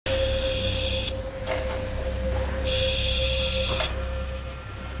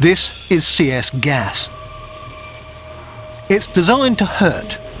This is CS gas. It's designed to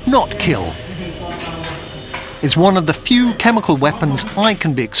hurt, not kill. It's one of the few chemical weapons I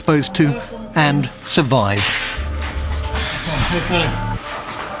can be exposed to and survive. Okay.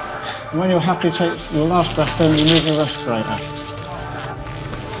 When you're happy to take your last breath, then remove your respirator.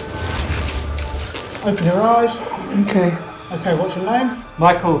 Open your eyes. Okay. Okay, what's your name?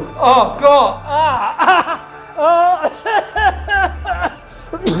 Michael. Oh, God! Ah! Ah!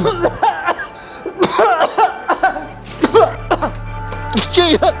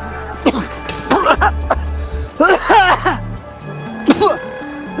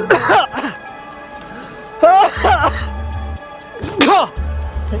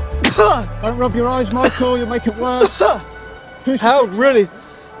 Don't rub your eyes, Michael, you'll make it worse. How really?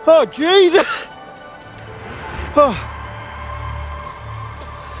 Oh, Jesus! Oh.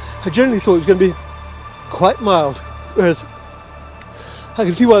 I generally thought it was going to be quite mild, whereas I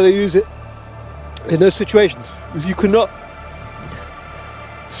can see why they use it in those situations, because you cannot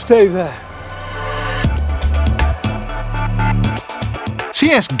stay there.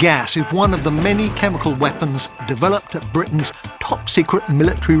 CS gas is one of the many chemical weapons developed at Britain's top secret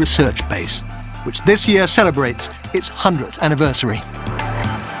military research base, which this year celebrates its 100th anniversary.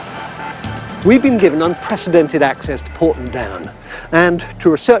 We've been given unprecedented access to Porton Down and to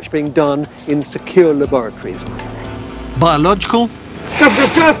research being done in secure laboratories. Biological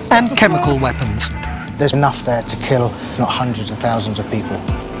and chemical weapons. There's enough there to kill, if not hundreds of thousands of people.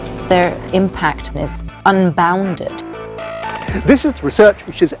 Their impact is unbounded. This is research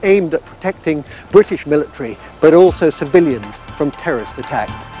which is aimed at protecting British military, but also civilians from terrorist attack.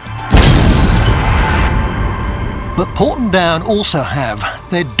 But Porton Down also have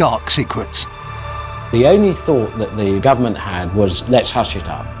their dark secrets. The only thought that the government had was, let's hush it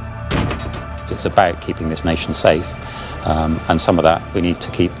up. It's about keeping this nation safe, and some of that we need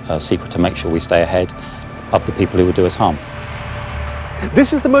to keep secret to make sure we stay ahead of the people who would do us harm.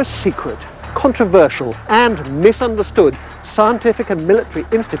 This is the most secret, controversial and misunderstood scientific and military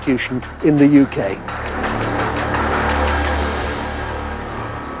institution in the UK.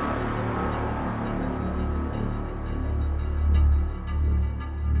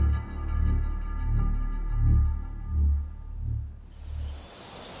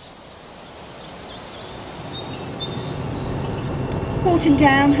 Porton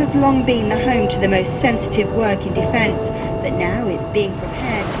Down has long been the home to the most sensitive work in defence, but now is being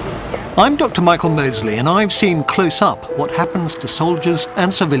prepared to withstand. I'm Dr. Michael Mosley, and I've seen close up what happens to soldiers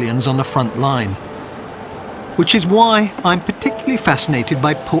and civilians on the front line. Which is why I'm particularly fascinated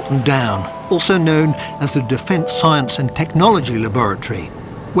by Porton Down, also known as the Defence Science and Technology Laboratory,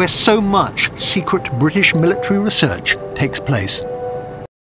 where so much secret British military research takes place.